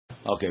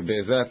Okay,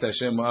 Be'ezrat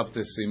Hashem, we're up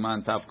to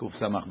Siman Tav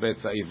Kuf Samach Bet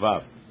Tzai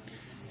Vav.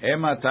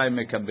 Ematai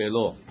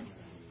mekabelo.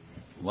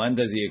 When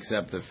does he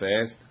accept the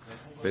fast?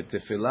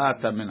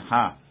 B'tefilat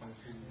ha-mincha.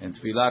 In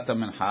Tefilat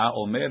ha-mincha,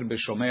 Omer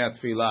b'shomei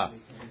tefillah.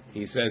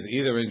 He says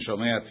either in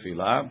shomei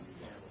tefillah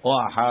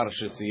or ahar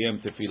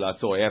shesiyem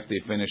tefilato, after he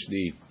finished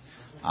the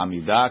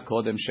Amidah,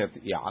 kodem shet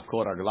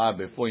ya'akor raglav,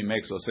 before he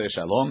makes oseh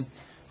shalom.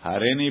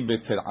 Hareni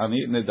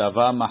b'ta'anit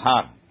nedava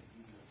mahar.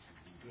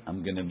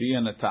 I'm going to be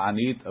in a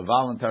ta'anit, a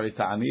voluntary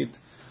ta'anit,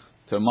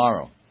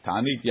 tomorrow.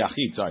 Ta'anit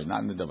yachid, sorry,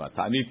 not nedava.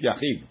 Ta'anit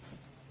yachid.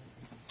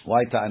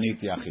 Why ta'anit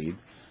yachid?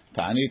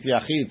 Ta'anit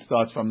yachid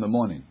starts from the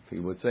morning. If he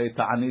would say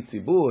ta'anit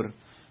zibur,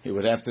 he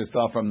would have to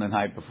start from the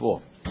night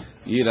before.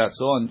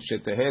 Yiratzon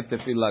shetehet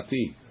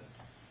tefilati.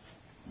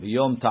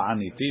 V'yom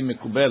ta'aniti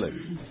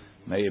mekubelet.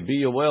 May it be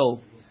your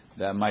will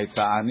that my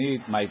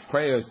ta'anit, my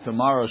prayers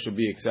tomorrow should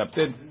be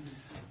accepted.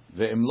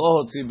 Ve'im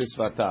lo hotzi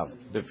b'svatav.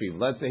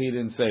 Let's say he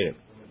didn't say it.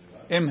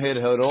 Im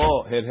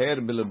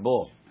herher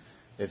bilbo.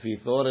 If he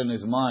thought in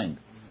his mind,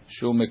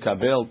 shu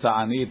mekabel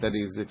ta'anit, that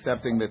he's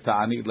accepting the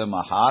ta'anit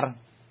lemahar,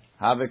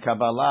 have a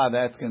kabbalah,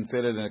 that's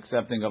considered an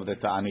accepting of the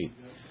ta'anit.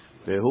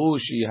 Vehu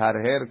shi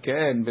harher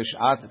ken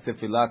b'shat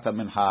tefilat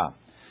minha.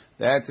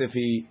 That's if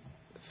he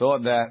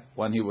thought that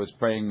when he was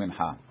praying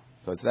minha,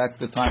 because that's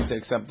the time to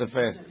accept the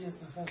fast.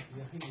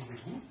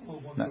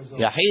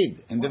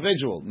 Yahid,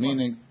 individual,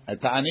 meaning a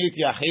ta'anit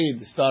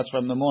yahid starts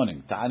from the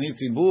morning. Ta'anit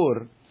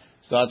zibur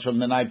starts from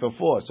the night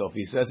before. So if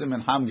he says in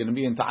minha, I'm going to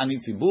be in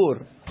ta'anit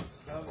zibur.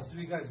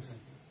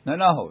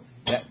 No.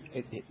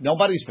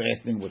 Nobody's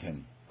fasting with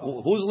him.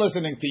 Who's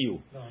listening to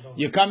you?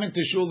 You come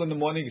into shul in the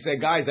morning, you say,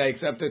 guys, I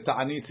accepted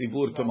ta'anit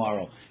zibur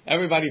tomorrow.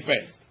 Everybody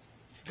fast.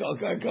 Go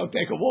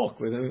take a walk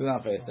with him. He's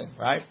not fasting,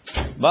 right?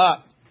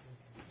 But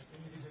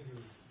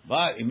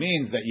it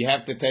means that you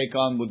have to take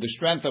on with the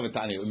strength of a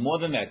ta'anit. More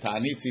than that,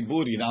 ta'anit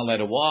zibur, you're not allowed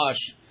to wash,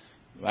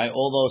 right?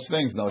 All those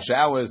things. No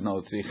showers,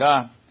 no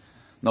tzricha,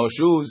 no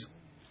shoes.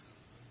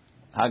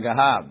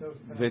 Hagahab.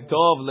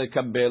 V'tov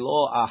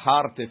lekabelo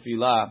ahar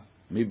tefillah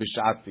mi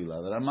b'shat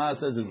tefillah. The Rama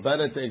says it's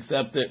better to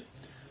accept it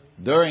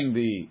during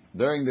the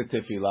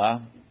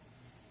tefillah,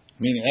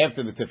 meaning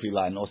after the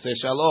tefillah, in oseh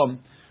shalom,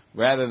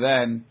 rather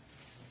than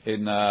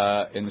in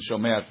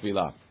shomei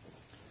tefillah.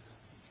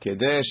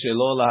 Kedei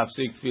shelo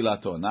lahafsik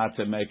tefilato, not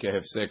to make a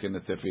hefsek in the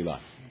tefillah.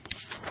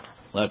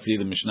 Let's see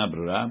the Mishnah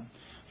Brura.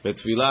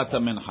 Betfilat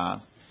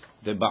mincha,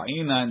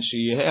 deba'inan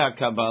sheyeh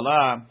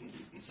hakabbalah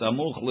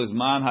samuch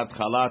lizman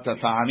hatchalat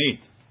ta'anit.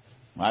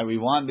 Right, we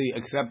want the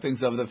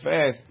acceptance of the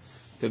fast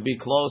to be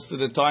close to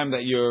the time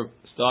that you're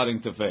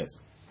starting to fast.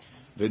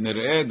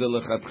 V'nir'eh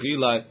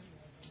delechatchila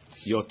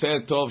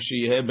yoter tov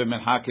sheyeh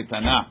b'mincha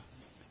ketana.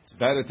 It's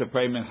better to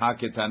pray mincha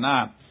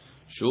ketana.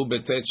 Shu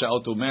betet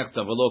sha'ot u'mechza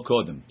v'lo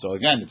kodem. So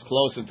again, it's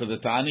closer to the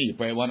ta'anit. You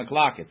pray at 1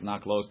 o'clock. It's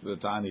not close to the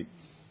ta'anit.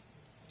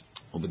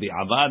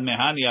 U'b'di'avad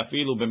mehani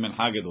afilu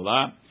b'mincha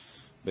gedolah.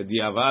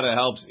 B'di'avad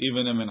helps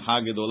even in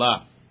mincha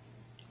gedolah.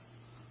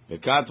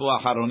 V'katvu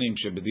acharonim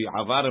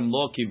sheb'di'avad im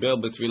lo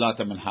kibel b'tfilat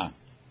mincha.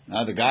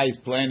 Now the guy is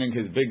planning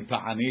his big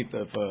ta'anit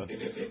for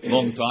a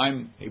long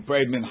time. He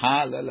prayed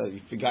mincha.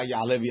 He forgot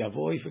Ya'alev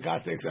Yavo. He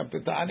forgot to accept the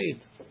ta'anit.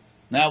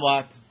 Now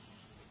what?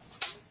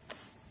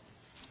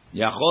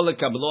 Yachol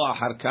lekablo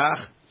achar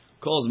kach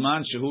kol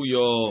zman shehu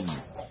yom.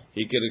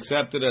 He could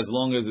accept it as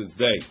long as it's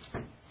day.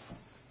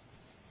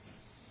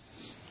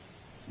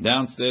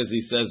 Downstairs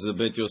he says the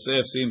Beit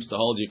Yosef seems to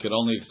hold you could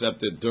only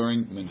accept it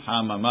during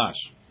mincha mamash.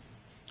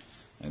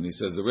 And he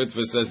says the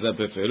Ritva says that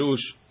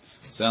beferush.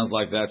 Sounds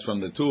like that's from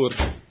the Tur.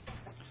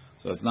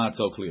 So it's not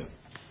so clear.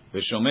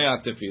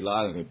 V'shomei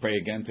tefillah. We pray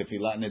again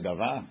tefillah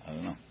nedava. I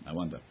don't know. I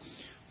wonder.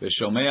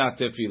 V'shomei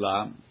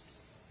tefillah.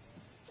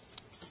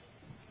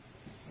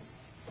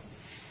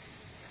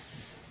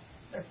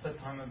 That's the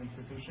time of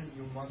institution.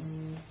 You must do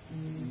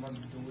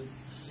it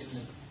in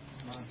the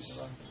Zman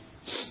Tefillah.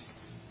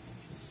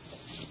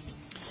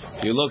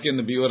 If you look in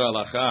the Biur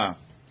Halacha,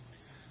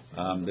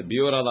 the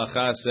Biur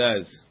Halacha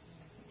says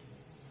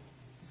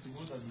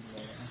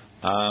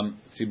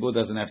Tzibur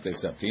doesn't have to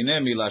accept.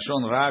 Hine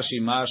milashon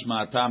Rashi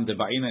mashma atam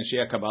deba'in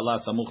sheyeh kabbalah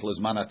samuch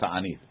lezman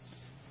ta'anit. It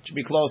should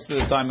be close to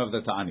the time of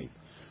the ta'anit.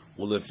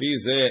 Ulefi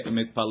zeh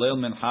mitpalel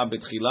mincha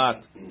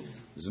betchilat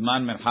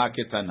zman mincha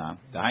ketana.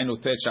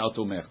 Dahainu tet sha'ot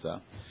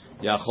u'mechza.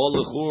 Yachol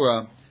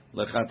lechura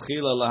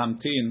lechatchila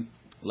lahamtin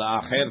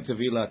la'acher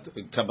tevilat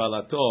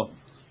kabbalato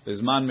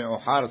bezman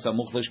me'ohar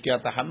samuch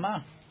l'shkiat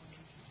ha'hamah.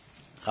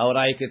 How would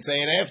I could say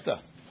it after?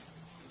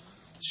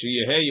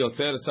 Sheyeh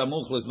yoter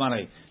samuch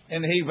lezman.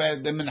 And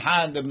the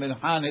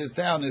mincha in his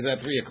town is at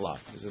 3 o'clock.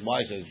 He says,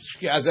 why she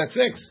is at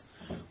 6?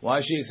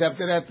 Why she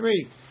accepted at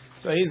 3?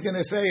 So he's going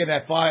to say it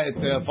at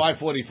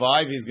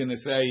 5:45. He's going to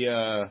say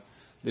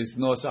this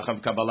nosach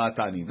of Kabbalah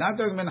Ta'anit. Not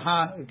during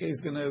mincha. He's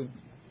going to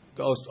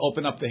go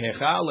open up the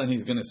hechal and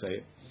he's going to say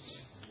it.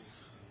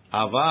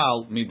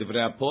 Aval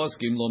midvrei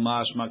poskim lo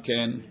mashma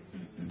ken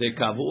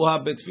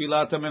dekavuha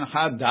betfilat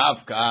mincha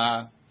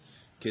davka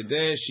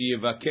kedei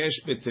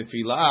sheyivakesh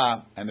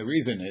betfilah. And the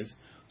reason is,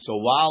 so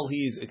while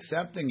he's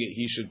accepting it,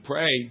 he should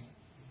pray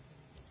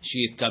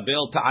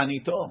Sheyitkabel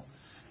ta'anito.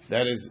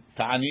 That is,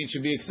 ta'anit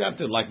should be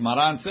accepted. Like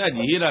Maran said,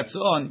 Yehi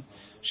ratzon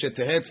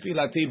shetehet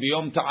tfilati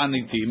biyom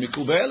ta'aniti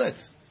mikubelet.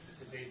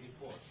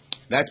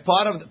 That's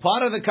part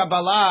of the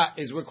Kabbalah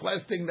is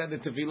requesting that the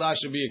tefillah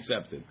should be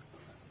accepted.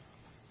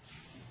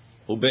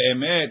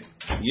 ובאמת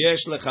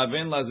יש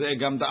לכוון לזה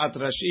גם דעת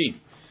רש"י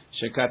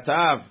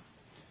שכתב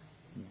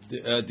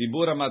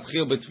דיבור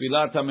המתחיל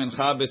בתפילת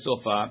המנחה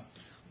בסופה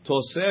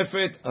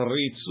תוספת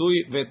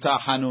ריצוי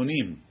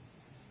ותחנונים.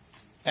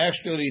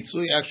 extra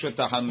ריצוי, extra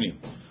תחנונים.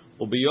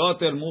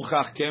 וביותר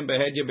מוכח כן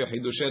בהדיא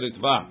בחידושי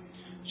ריטב"א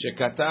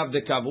שכתב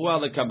דקבוע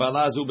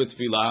לקבלה זו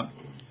בתפילה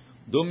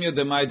דומיה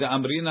דמאי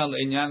דאמרינא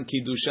לעניין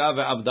קידושה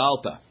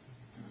ועבדלתא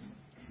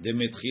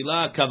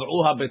דמתחילה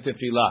קבעוה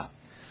בתפילה.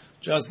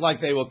 Just like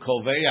they were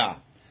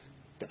koveya,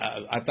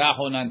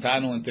 atachon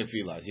antanu in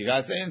tefillah. You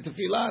guys say in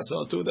tefillah,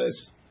 so do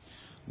this.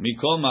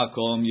 Mikol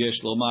makom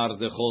yesh lomar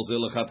dechol ze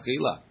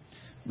lechatchila.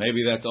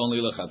 Maybe that's only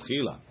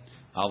lechatchila.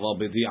 Aval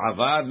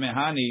b'di'avad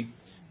mehani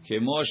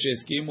kemo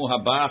sheskimu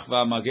habach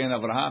v'amagen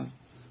Avraham.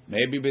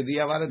 Maybe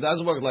b'di'avad it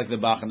does work like the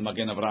Bach and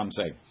Magen Avraham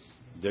say.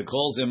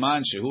 Dekol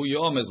zeman shehu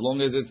yom, as long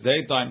as it's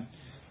daytime,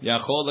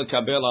 yachol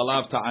lekabel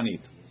alav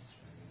ta'anit.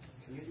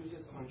 Can you do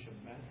this on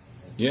Shabbat?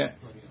 Yeah.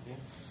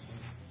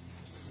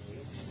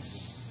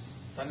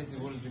 Tani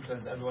Zibur is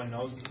because everyone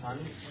knows the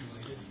Tani?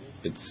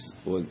 It's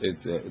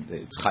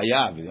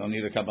chayav. You don't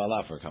need a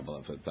Kabbalah for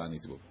Tani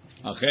Zibur.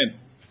 Achen,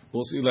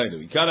 we'll see later.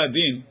 Ikar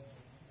adin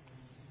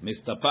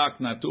mistapak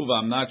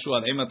natuva. I'm not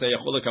sure. Em ata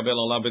yachol lekabel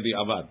olav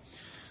b'di'avad.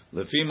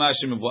 Lefi ma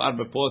shemevuar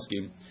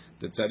beposkim,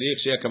 tzarich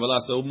she'ya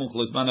Kabbalah sa'umuch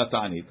lezman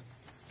ha'ta'anit.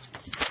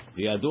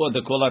 V'yadua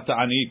dekol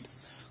ha'ta'anit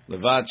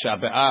levad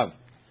she'abe'av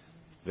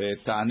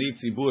v'ta'anit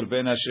zibur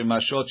ben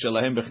ha'shemashot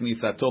shelahem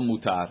b'chnisato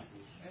mutar.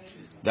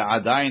 The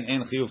adayin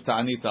en chiyuv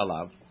ta'anit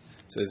alav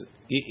says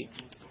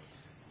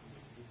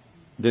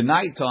the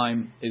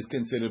nighttime is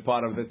considered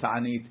part of the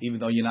ta'anit even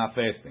though you're not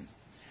fasting.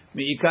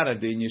 Mi'ikar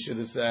adin you should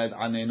have said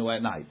anenu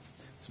at night,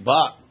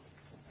 but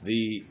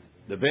the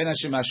ben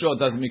hashemashot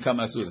doesn't become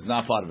asur. It's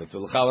not part of it. So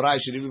l'chavrei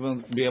should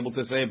even be able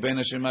to say ben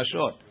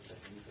hashemashot.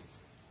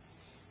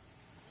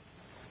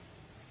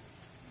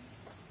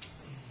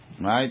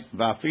 Right?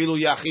 Va'afilu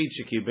yachid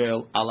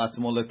shekibel al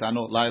atzmo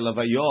letanot laila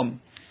vayom.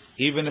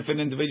 Even if an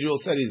individual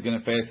said he's going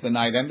to fast the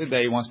night and the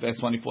day, he wants to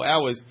fast 24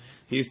 hours,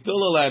 he's still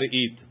allowed to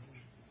eat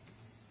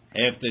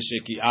after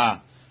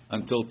Sheki'ah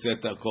until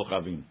Tzeta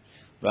Kochavim.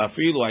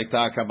 Va'afilu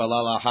hayta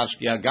Kabbalah la'achar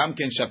Sheki'ah gam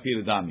ken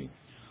shapir dami.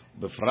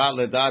 B'frat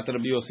ledat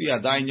Rabbi Yossi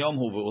adayin yom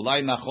hu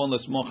ve'ulai nachon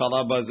lesmoch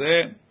alav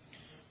bazeh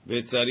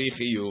ve'tzarich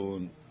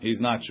iyun. He's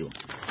not sure.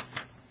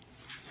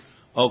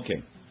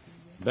 Okay.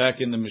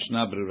 Back in the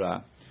Mishnah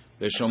Brura.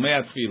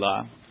 V'shomei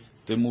tefillah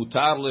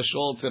temutar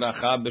l'shol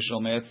tzerachav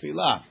b'shomei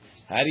tefillah.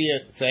 How do you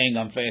saying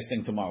I'm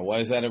fasting tomorrow? Why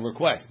is that a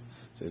request?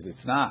 Says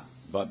it's not.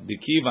 But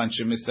bikivan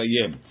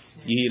shemisayim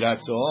yehi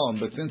ratzon.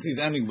 But since he's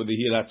ending with the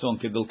yehi ratzon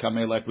kedil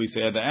kamei, like we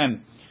say at the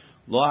end,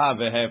 lo have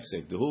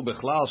hefsek. Dehu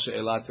bechlal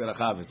she'elat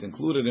tzerachav. It's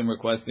included in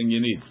requesting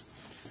your needs.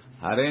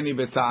 Hareni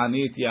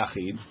beta'anit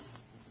yachid.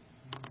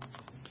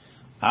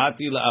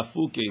 Ati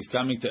la'afuke is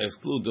coming to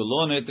exclude.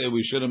 Delonete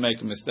we shouldn't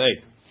make a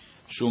mistake.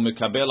 Shu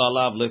mekabel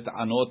alav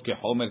leta'anot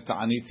kehomer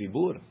ta'anit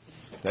zibur.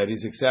 That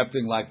he's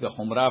accepting like the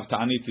chumrav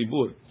ta'anit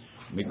zibur.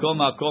 Mikol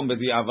makom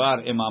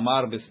b'di'avar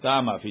imamar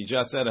b'stama. If he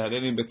just said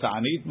harenim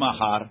b'ta'anit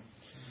mahar,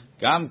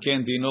 gam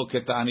ken dino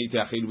keta'anit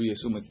yachid. We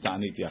assume it's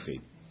ta'anit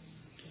yachid.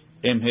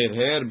 Im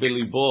herher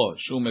b'libo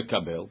shu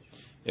mekabel.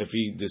 If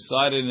he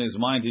decided in his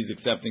mind he's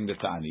accepting the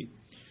ta'anit.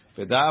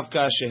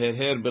 V'davka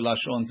sheherher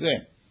b'lashon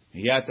zeh.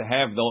 He had to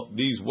have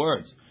these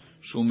words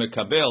shu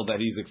mekabel, that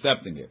he's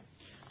accepting it.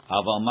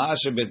 Aval ma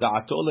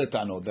shebeda'ato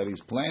letano, that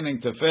he's planning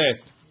to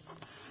fast.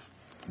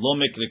 Lo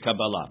mikre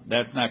Kabbalah.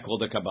 That's not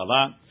called a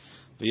Kabbalah.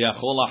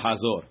 V'yachol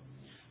hazor.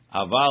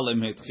 Aval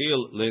im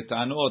hetchil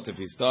letanot. If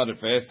he started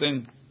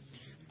fasting,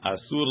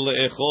 asur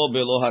le'echol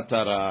belo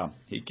hatara.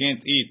 He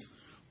can't eat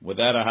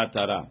without a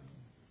hatara.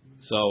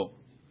 So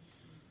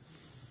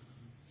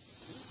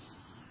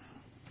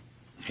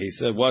he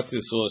said, what's the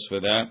source for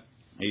that?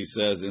 He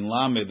says in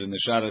Lamed in the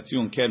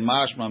Sharatzion, ken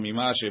mashma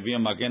mima shevia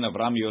magen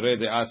Avram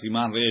yored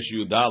asiman reish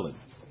yudalid.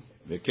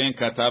 V'ken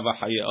katav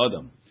haye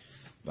adam.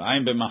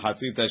 V'ayin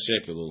b'machatzit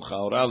ha'shekel.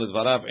 Ulchaora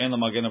l'dvarav en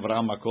l'magen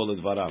Avraham makol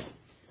l'dvarav.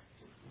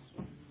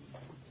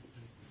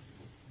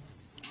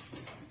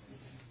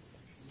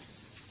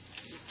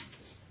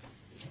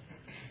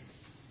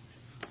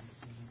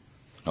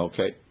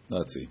 Okay,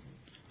 let's see.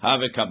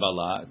 Have a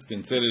Kabbalah. It's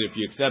considered, if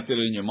you accept it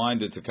in your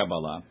mind, it's a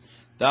Kabbalah.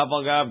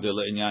 Even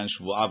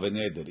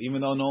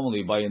though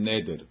normally by a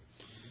neder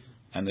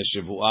and the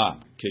shivu'ah,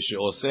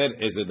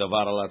 kishe is a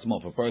davar al atzmo.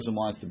 If a person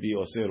wants to be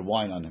oser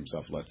wine on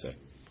himself, let's say,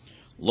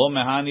 lo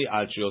mehani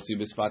al shiosi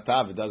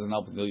b'sfatav. It doesn't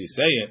help until you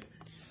say it.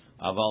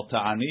 Aval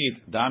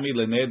ta'anit dami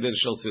leneder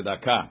shel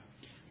tzedakah.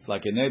 It's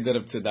like a neder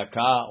of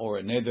tzedakah or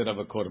a neder of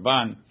a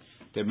korban.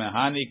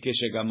 Temehani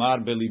kishe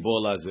gamar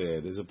belibo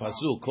lazeh. There's a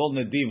pasuk called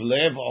nediv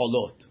lev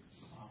olot.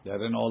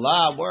 That an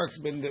olah works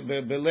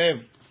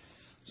belev.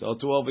 So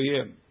too over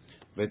here,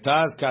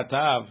 Vetaz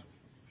Katav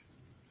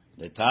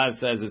The Taz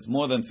says it's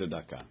more than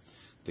tzedakah.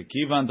 The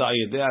kivan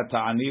da'ayideh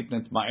ta'anit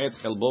netma'et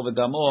chelbo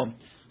v'damo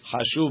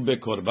hashuv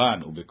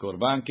bekorban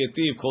ubekorban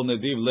ketiv kol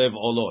nediv lev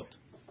olot.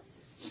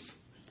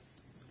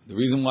 The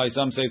reason why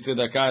some say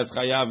tzedakah is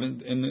chayav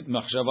in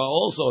machshava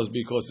also is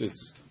because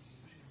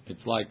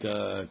it's like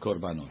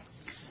korbanot.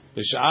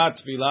 B'sha'at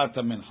tfilat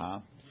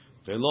mincha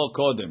velo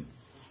kodem,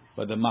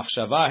 but the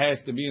machshava has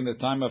to be in the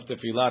time of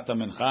tfilat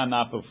mincha,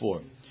 not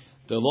before.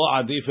 The lo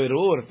adif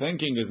erur,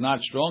 thinking is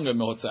not stronger.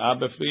 Mehotzah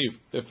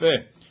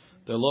befeh.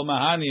 The lo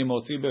mahani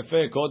motzi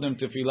befeh kodem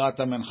tfilat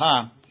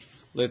mincha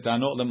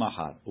letanot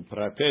lemachar.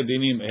 Uprate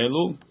dinim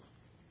elu.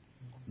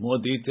 More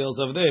details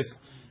of this.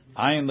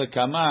 Ayin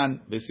lekaman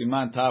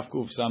b'siman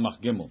tavkuf samach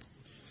gimel.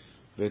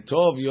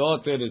 V'tov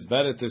yoter is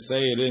better to say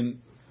it in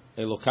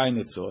Elokai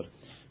Nitzor.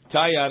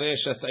 Kayare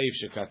shasaif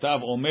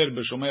shekatav omer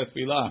b'shomer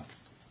tfilah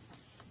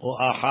o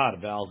ahar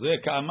ve'al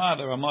zeh ka'amar.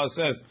 The Ramah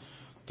says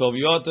tov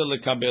yoter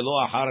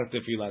lekabelo ahar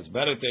tefillah. It's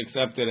better to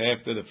accept it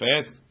after the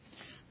fast.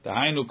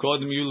 Tahainu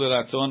kodem yu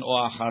l'ratzon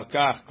o achar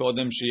kach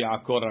kodem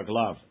sheyakor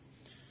raglav.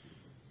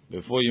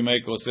 Before you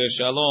make oseh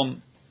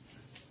shalom.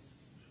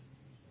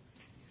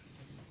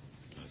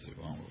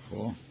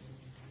 Okay.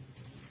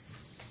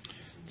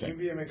 Can you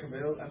be a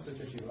mekabel after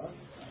tefillah?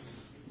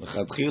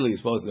 L'chadchila, you're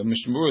supposed to.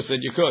 Mishnah Berurah said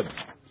you could.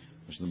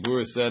 Mishnah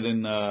Berurah said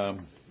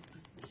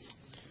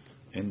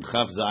in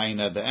Chaf Zayin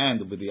at the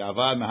end,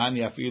 b'di'avad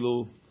mahani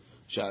afilu,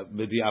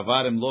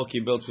 b'di'avad im lo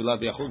kibel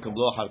tfilat yachul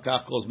kablo achar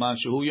kach kol zman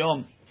shehu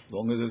yom, as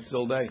long as it's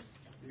still day.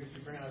 You guess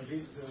you bring out a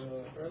beat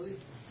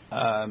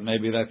early?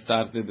 Maybe that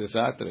started this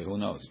Saturday. Who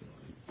knows?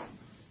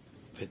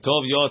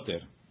 V'tov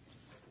yoter.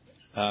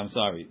 I'm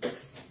sorry.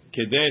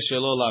 Kedei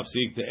shelo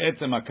lafsik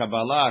de'etzem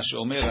ha'kabbalah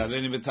she'omer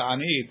hareni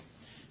v'ta'anit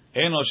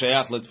eno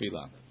shayach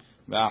letfilah.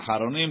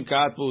 והאחרונים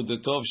כתבו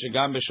דטוב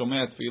שגם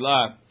בשומע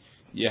תפילה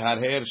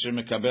יהרהר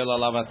שמקבל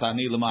עליו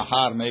התעני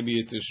למחר. Maybe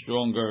it's a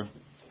stronger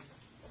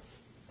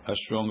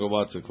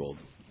what's it called?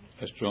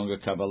 A stronger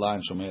Kabbalah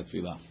in שומע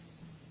תפילה.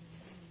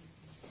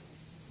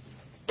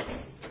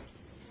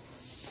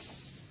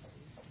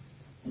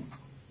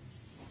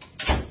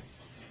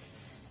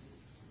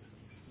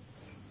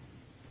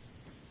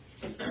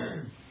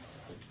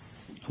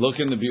 Look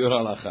in the Biur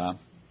Halacha.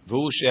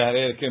 והוא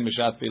שיהרהר כן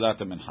בשעת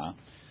תפילת המנחה.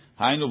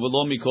 Hainu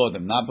v'lo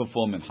mikodem, not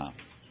before mincha.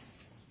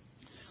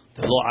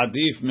 Lo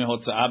adif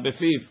mehotzah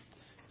befiv.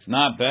 It's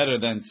not better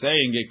than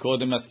saying it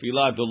kodem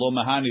atfilah delo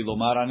mahani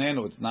lomar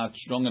anenu. It's not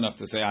strong enough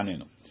to say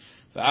anenu.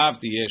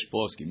 V'afti yesh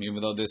poskim, even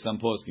though there's some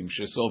poskim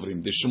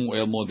shesovrim. The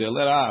Shmuel model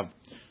Rav.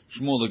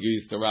 Shmuel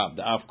agrees to Rav.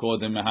 The af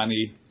kodem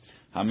mahani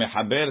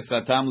hamechaber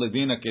satam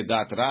ledina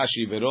kedat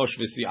Rashi v'rosh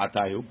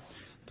v'si'atayu.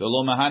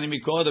 Delo mahani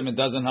mikodem. It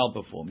doesn't help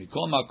before.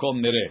 Mikol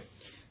makom nireh.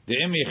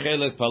 De'im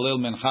yichelet palel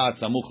mincha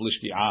tzamuch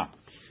l'shki'ah.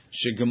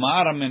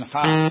 Shegmar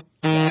mincha,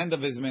 the end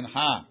of his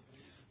mincha,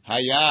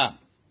 haya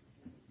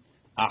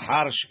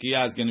ahar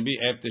shkia is going to be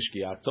after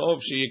shkia. Tov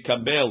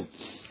sheyikabel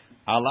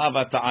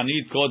alav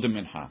ta'anit kodem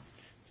mincha.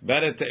 It's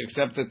better to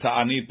accept the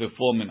ta'anit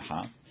before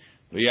mincha.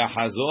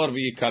 V'yahazor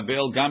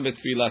v'yikabel gam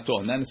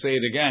betfilato. And then say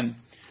it again.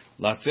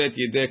 Latzet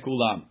yedei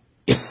kulam.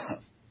 Say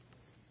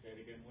it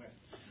again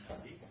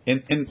where?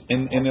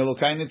 In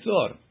Elokai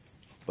Nitzor.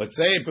 But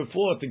say it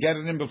before to get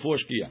it in before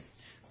shkia.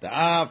 The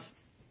af.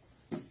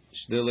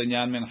 Shdil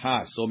inyan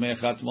mincha, so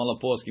mechatz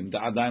malaposkim.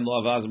 Da'adayin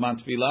lo avaz man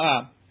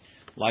tefillah,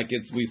 like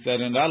we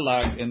said in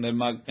Ralag in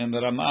the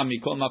Ramah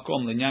mikol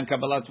makom l'inyan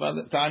kabbalat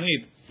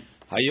ta'anit.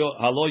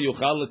 Halo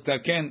yuchal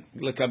letaken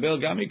lekabel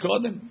gam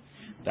mikodem.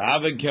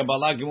 Da'aven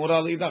kabbalah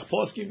gemura lidach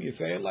poskim. You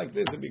say it like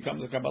this, it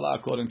becomes a kabbalah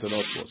according to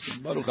those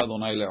poskim. Baruch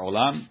Adonai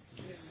le'olam,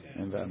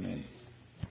 and amen.